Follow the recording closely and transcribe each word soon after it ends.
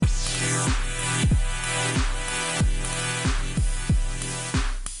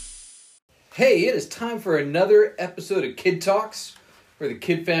Hey, it is time for another episode of Kid Talks, where the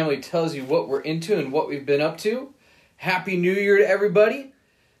Kid family tells you what we're into and what we've been up to. Happy New Year to everybody.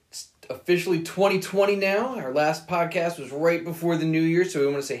 It's officially 2020 now. Our last podcast was right before the New Year, so we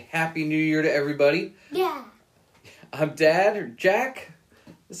want to say Happy New Year to everybody. Yeah. I'm Dad, or Jack.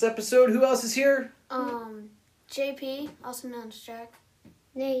 This episode, who else is here? JP, also known as Jack.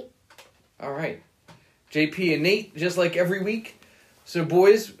 Nate. All right. JP and Nate, just like every week. So,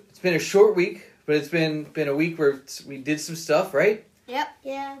 boys, it's been a short week, but it's been a week where we did some stuff, right? Yep.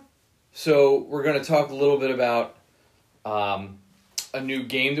 Yeah. So, we're going to talk a little bit about a new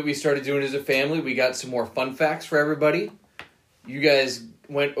game that we started doing as a family. We got some more fun facts for everybody. You guys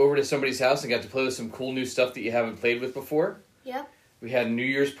went over to somebody's house and got to play with some cool new stuff that you haven't played with before. Yep. We had a New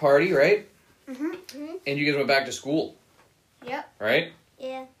Year's party, right? Mm-hmm. And you guys went back to school, Yep. right?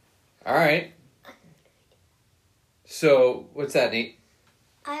 Yeah. All right. So, what's that, Nate?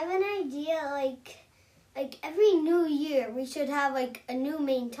 I have an idea, like every new year we should have like a new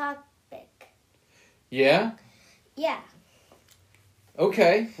main topic. Yeah? Yeah.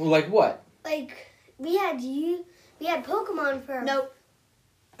 Okay. Well, like what? Like we had Pokemon for Nope.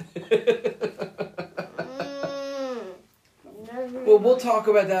 Well, we'll talk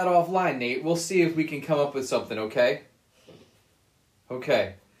about that offline, Nate. We'll see if we can come up with something, okay?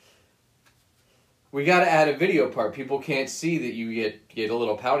 Okay. We got to add a video part. People can't see that you get a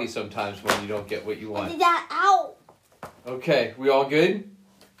little pouty sometimes when you don't get what you I want. did that out. Okay, we all good?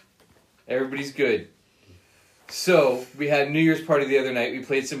 Everybody's good. So, we had a New Year's party the other night. We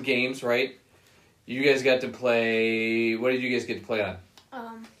played some games, right? You guys got to play... What did you guys get to play on?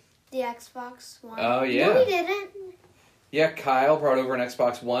 The Xbox One. Oh, yeah. No, we didn't. Yeah, Kyle brought over an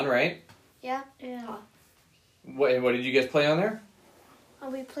Xbox One, right? Yeah. Yeah. What did you guys play on there?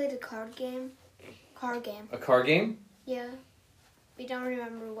 We played a card game. A car game? Yeah. We don't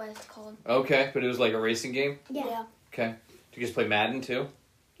remember what it's called. Okay, but it was like a racing game? Yeah. Okay. Did you guys play Madden too?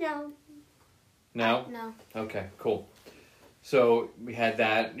 No. No? No. Okay, cool. So we had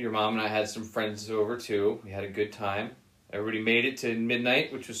that. Your mom and I had some friends over too. We had a good time. Everybody made it to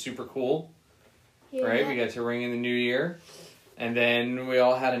midnight, which was super cool. Yeah. Right? We got to ring in the new year. And then we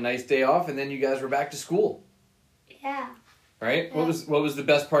all had a nice day off, and then you guys were back to school. Yeah. Right? Yeah. What was the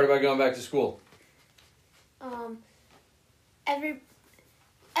best part about going back to school?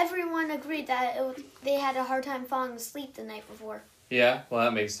 Everyone agreed that they had a hard time falling asleep the night before. Yeah? Well,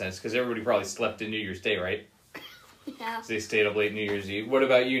 that makes sense, because everybody probably slept in New Year's Day, right? Yeah. 'Cause they stayed up late New Year's Eve. What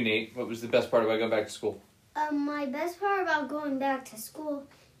about you, Nate? What was the best part about going back to school? My best part about going back to school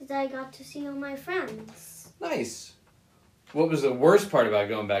is that I got to see all my friends. Nice. What was the worst part about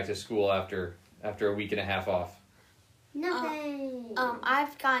going back to school after a week and a half off? Nothing.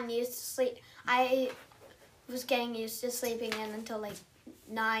 I've gotten used to sleep. I was getting used to sleeping in until like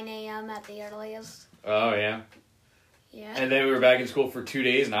 9 a.m. at the earliest. Oh, yeah. Yeah. And then we were back in school for 2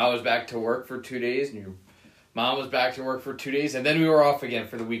 days, and I was back to work for 2 days, and your mom was back to work for 2 days, and then we were off again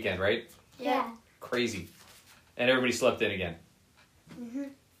for the weekend, right? Yeah. Crazy. And everybody slept in again. Mm-hmm.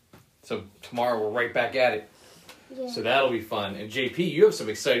 So tomorrow we're right back at it. Yeah. So that'll be fun. And JP, you have some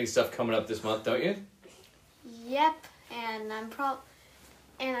exciting stuff coming up this month, don't you? Yep. And I'm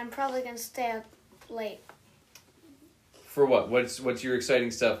probably gonna stay up late. For what? What's your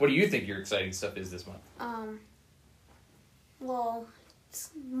exciting stuff? What do you think your exciting stuff is this month? Well, it's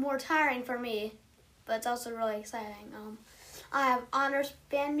more tiring for me, but it's also really exciting. I have honors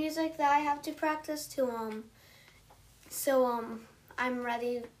band music that I have to practice to, so I'm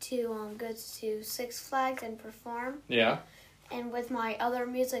ready to go to Six Flags and perform. Yeah. And with my other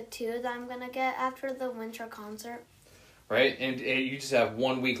music too that I'm gonna get after the winter concert. Right? And you just have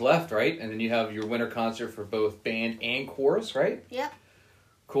 1 week left, right? And then you have your winter concert for both band and chorus, right? Yep.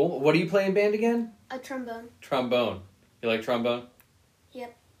 Cool. What do you play in band again? A trombone. Trombone. You like trombone?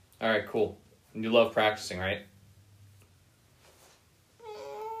 Yep. All right, cool. And you love practicing, right?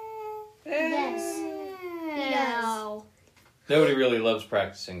 Yes. No. Nobody really loves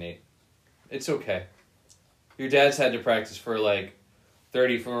practicing, Nate. It's okay. Your dad's had to practice for like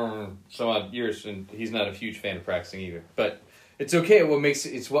 30 for some odd years, and he's not a huge fan of practicing either. But it's okay.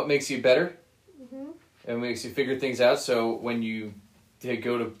 It's what makes you better. Mhm. It makes you figure things out. So when you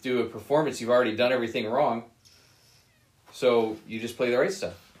go to do a performance, you've already done everything wrong. So you just play the right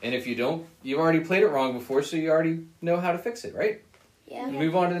stuff. And if you don't, you've already played it wrong before, so you already know how to fix it, right? Yeah. You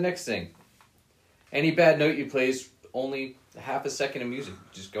move on to the next thing. Any bad note you play is only half a second of music.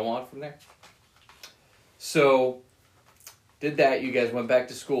 Just go on from there. So, did that. You guys went back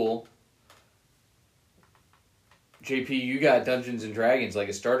to school. JP, you got Dungeons and Dragons like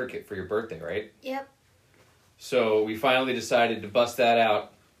a starter kit for your birthday, right? Yep. So we finally decided to bust that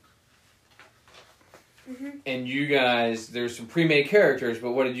out. And you guys, there's some pre-made characters,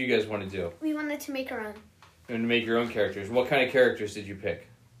 but what did you guys want to do? We wanted to make our own. You wanted to make your own characters. What kind of characters did you pick?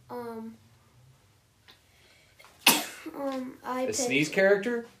 I picked Sneeze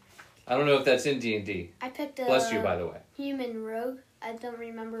character? I don't know if that's in D&D. I picked a Bless you, by the way. human rogue. I don't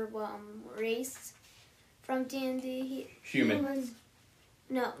remember what race from D&D. Human.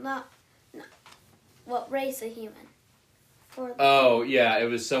 No, not. What race a human? Oh, yeah, it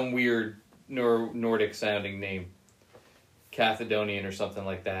was some weird Nordic sounding name. Cathedonian or something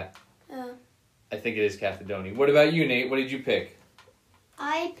like that. I think it is Cathedonian. What about you, Nate? What did you pick?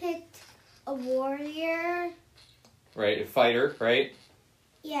 I picked a warrior. Right, a fighter, right?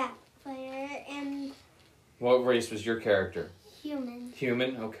 Yeah, fighter and What race was your character? human.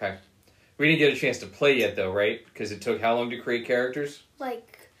 Human? Okay. We didn't get a chance to play yet, though, right? Because it took how long to create characters?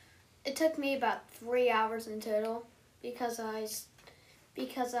 It took me about 3 hours in total because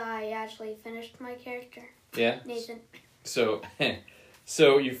I actually finished my character. Yeah? Nathan. So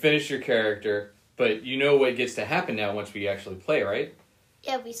you finish your character, but you know what gets to happen now once we actually play, right?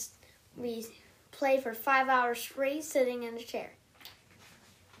 Yeah, we play for 5 hours straight sitting in a chair.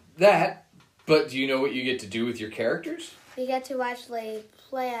 But do you know what you get to do with your characters? We get to actually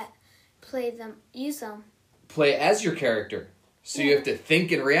play them, use them. Play as your character. So you have to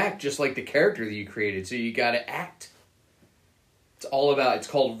think and react just like the character that you created. So you got to act. It's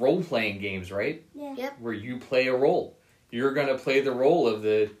called role-playing games, right? Yeah. Yep. Where you play a role. You're going to play the role of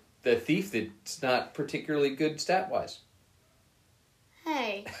the thief that's not particularly good stat-wise.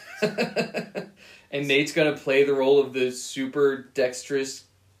 Hey. And Nate's going to play the role of the super dexterous,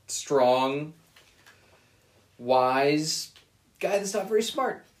 strong, wise guy that's not very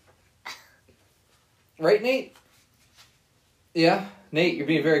smart. Right, Nate? Yeah? Nate, you're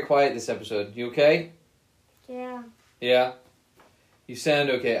being very quiet this episode. You okay? Yeah. Yeah? You sound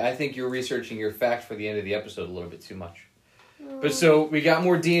okay. I think you're researching your facts for the end of the episode a little bit too much. But so, we got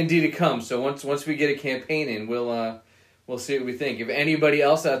more D&D to come, so once we get a campaign in, we'll see what we think. If anybody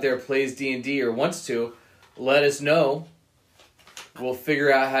else out there plays D&D or wants to, let us know. We'll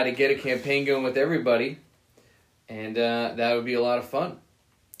figure out how to get a campaign going with everybody, and that would be a lot of fun.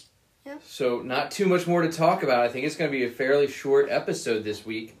 Yeah. So not too much more to talk about. I think it's going to be a fairly short episode this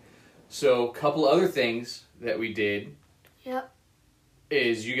week. So a couple other things that we did. Yep.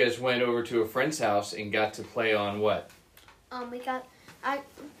 Is you guys went over to a friend's house and got to play on what? Nate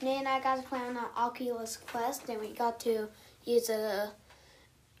and I got to play on an Oculus Quest, and we got to use a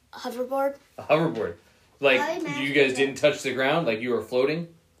hoverboard. A hoverboard. Like, I imagined you guys it. didn't touch the ground? Like, you were floating?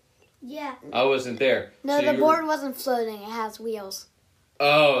 Yeah. I wasn't there. No, So the you board wasn't floating. It has wheels.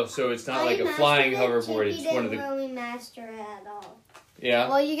 Oh, so it's not like a flying hoverboard. Chippy It's one of didn't the... really master it at all. Yeah?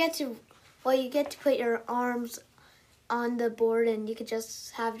 Well, you get to put your arms on the board, and you could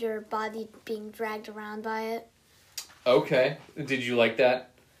just have your body being dragged around by it. Okay. Did you like that?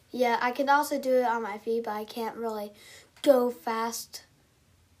 Yeah, I could also do it on my feet, but I can't really go fast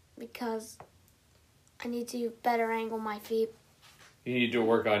because I need to better angle my feet. You need to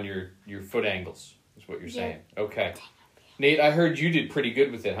work on your foot angles, is what you're saying. Okay. Nate, I heard you did pretty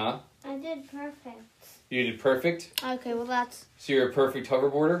good with it, huh? I did perfect. You did perfect? Okay, well that's... So you're a perfect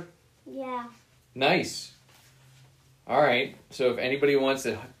hoverboarder? Yeah. Nice. All right. So if anybody wants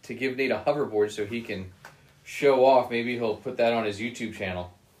to give Nate a hoverboard so he can show off, maybe he'll put that on his YouTube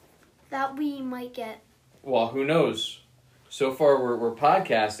channel. That we might get. Well, who knows? So far we're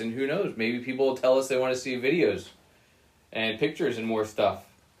podcasting. Who knows? Maybe people will tell us they want to see videos and pictures and more stuff.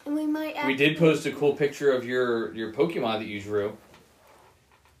 And we might... We did post a cool picture of your Pokemon that you drew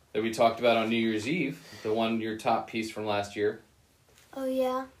that we talked about on New Year's Eve. Your top piece from last year. Oh,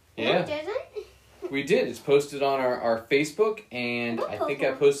 yeah? Yeah. No, didn't? We did. It's posted on our Facebook, and I think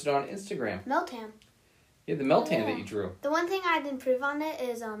I posted on Instagram. Meltan. Yeah, the Meltan Yeah. that you drew. The one thing I'd improve on it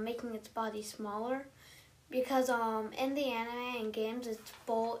is making its body smaller. Because in the anime and games, its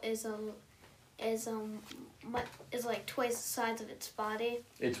bowl is like twice the size of its body.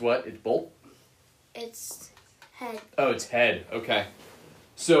 It's what? It's Bolt? Its head. Oh, it's head. Okay.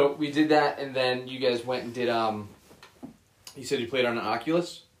 So we did that, and then you guys went and did, you said you played on an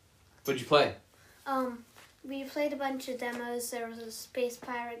Oculus? What'd you play? We played a bunch of demos. There was a space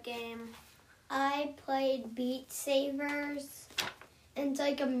pirate game. I played Beat Sabers. It's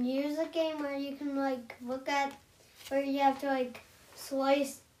like a music game where you can like look at where you have to like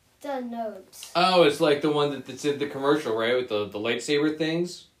slice the notes. Oh, it's like the one that's in the commercial, right? With the lightsaber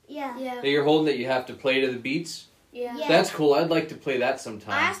things Yeah. Yeah. that you're holding that you have to play to the beats? Yeah. Yeah. That's cool. I'd like to play that I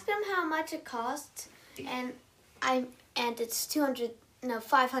sometime. asked him how much it cost, and it's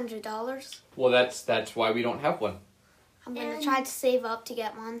 $500. Well, that's why we don't have one. I'm gonna And- try to save up to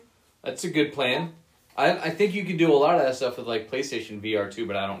get one. That's a good plan. I think you can do a lot of that stuff with like PlayStation VR too,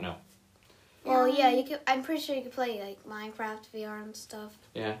 but I don't know. Well, yeah, you could. I'm pretty sure you could play like Minecraft VR and stuff.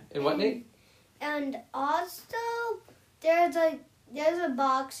 Yeah. And what, Nate? And also, there's a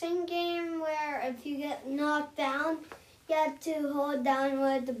boxing game where if you get knocked down, you have to hold down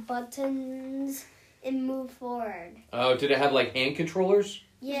one of the buttons and move forward. Oh, did it have like hand controllers?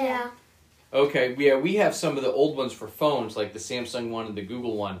 Yeah. Okay, yeah, we have some of the old ones for phones, like the Samsung one and the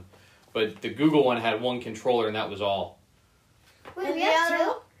Google one. But the Google one had one controller and that was all. Wait, And we the have other-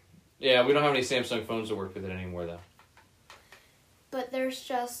 two? Yeah, we don't have any Samsung phones that work with it anymore, though. But there's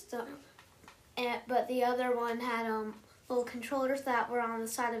just, but the other one had little controllers that were on the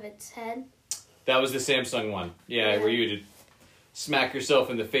side of its head. That was the Samsung one. Yeah, where you would smack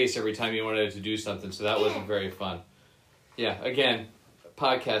yourself in the face every time you wanted to do something, so that wasn't very fun. Yeah, again,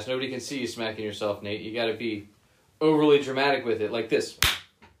 podcast, nobody can see you smacking yourself, Nate. You gotta be overly dramatic with it, like this.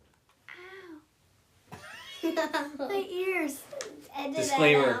 My ears. Edit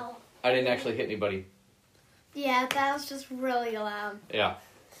Disclaimer. that out. I didn't actually hit anybody. Yeah, that was just really loud. Yeah.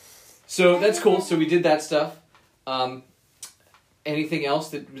 So that's cool. So we did that stuff. Anything else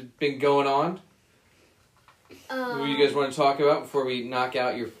that's been going on? What you guys want to talk about before we knock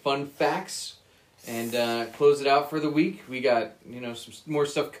out your fun facts and close it out for the week? We got, some more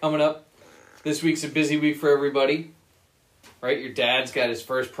stuff coming up. This week's a busy week for everybody. Right? Your dad's got his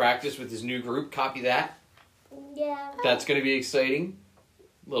first practice with his new group. Copy that. Yeah. That's going to be exciting.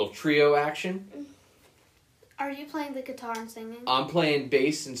 Little trio action. Are you playing the guitar and singing? I'm playing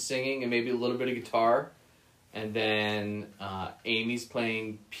bass and singing and maybe a little bit of guitar. And then Amy's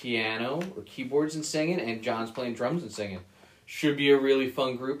playing piano or keyboards and singing, and John's playing drums and singing. Should be a really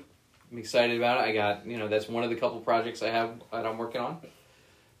fun group. I'm excited about it. I got, that's one of the couple projects I have that I'm working on.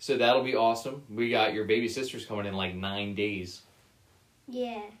 So that'll be awesome. We got your baby sister's coming in like 9 days.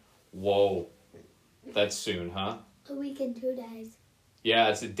 Yeah. Whoa. That's soon, huh? A week and 2 days. Yeah,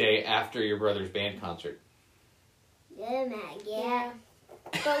 it's the day after your brother's band concert. Yeah, Mag, yeah.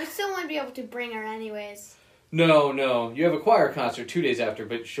 But we still want to be able to bring her anyways. No. You have a choir concert 2 days after,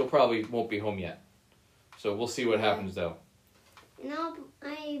 but she'll probably won't be home yet. So we'll see what happens, though. No,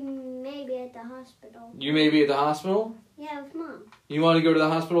 I may be at the hospital. You may be at the hospital? Yeah, with Mom. You want to go to the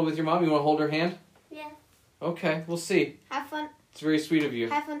hospital with your mom? You want to hold her hand? Yeah. Okay, we'll see. Have fun. It's very sweet of you.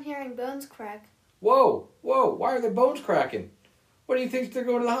 Have fun hearing bones crack. Whoa, why are their bones cracking? What do you think they're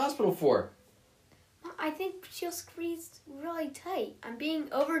going to the hospital for? I think she'll squeeze really tight. I'm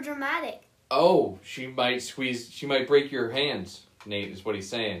being over dramatic. Oh, she might break your hands, Nate, is what he's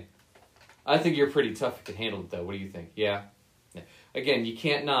saying. I think you're pretty tough and can handle it, though. What do you think? Yeah? Again, you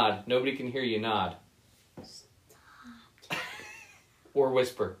can't nod. Nobody can hear you nod. Or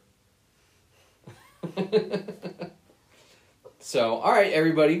whisper. So, all right,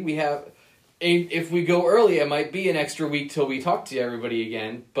 everybody. We have... If we go early, it might be an extra week till we talk to everybody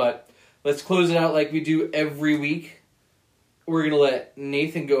again. But let's close it out like we do every week. We're going to let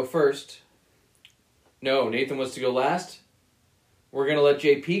Nathan go first. No, Nathan wants to go last. We're going to let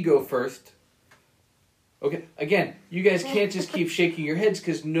JP go first. Okay, again, you guys can't just keep shaking your heads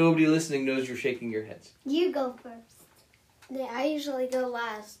because nobody listening knows you're shaking your heads. You go first. Yeah, I usually go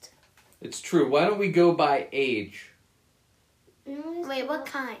last. It's true. Why don't we go by age? Wait, what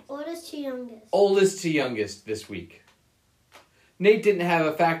kind? Oldest to youngest. Oldest to youngest this week. Nate didn't have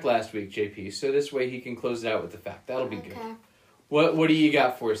a fact last week, JP, so this way he can close it out with the fact. That'll be good. What do you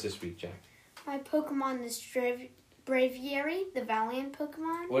got for us this week, Jack? My Pokemon is Braviary, the Valiant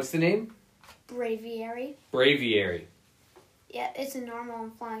Pokemon. What's the name? Braviary. Braviary. Yeah, it's a normal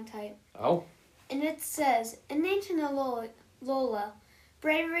and flying type. Oh. And it says, in ancient Alola,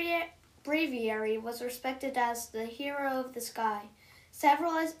 Braviary was respected as the hero of the sky.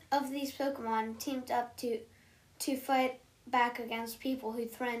 Several of these Pokemon teamed up to fight back against people who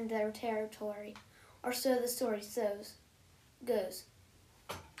threatened their territory. Or so the story goes.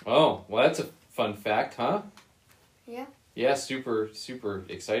 Oh, well, that's a fun fact, huh? Yeah. Yeah, super, super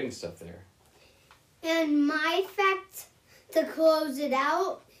exciting stuff there. And my fact to close it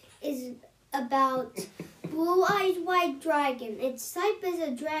out is about Blue Eyes White Dragon. Its type is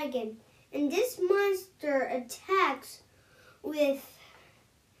a dragon, and this monster attacks with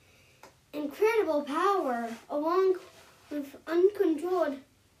incredible power along with uncontrolled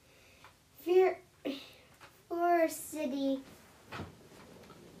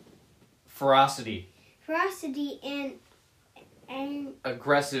Ferocity and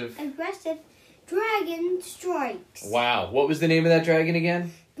aggressive dragon strikes. Wow, what was the name of that dragon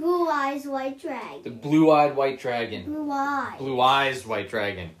again? Blue Eyes White Dragon. The blue-eyed white dragon. Blue Eyes. Blue-eyes white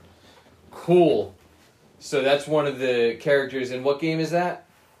dragon. Cool. So that's one of the characters. And what game is that?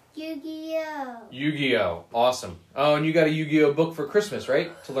 Yu-Gi-Oh! Yu-Gi-Oh! Awesome. Oh, and you got a Yu-Gi-Oh! Book for Christmas,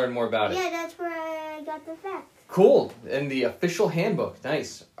 right? To learn more about it. Yeah, that's where I got the fact. Cool. And the official handbook.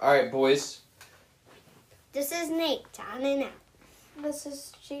 Nice. All right, boys. This is Nate signing out. This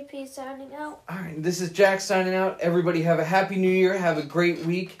is GP signing out. All right, this is Jack signing out. Everybody have a happy new year. Have a great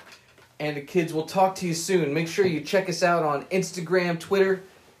week. And the kids will talk to you soon. Make sure you check us out on Instagram, Twitter,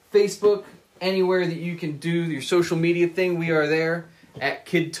 Facebook, anywhere that you can do your social media thing. We are there at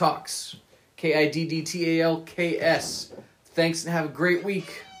Kid Talks. KIDDTALKS. Thanks and have a great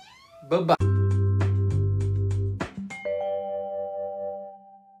week. Bye-bye.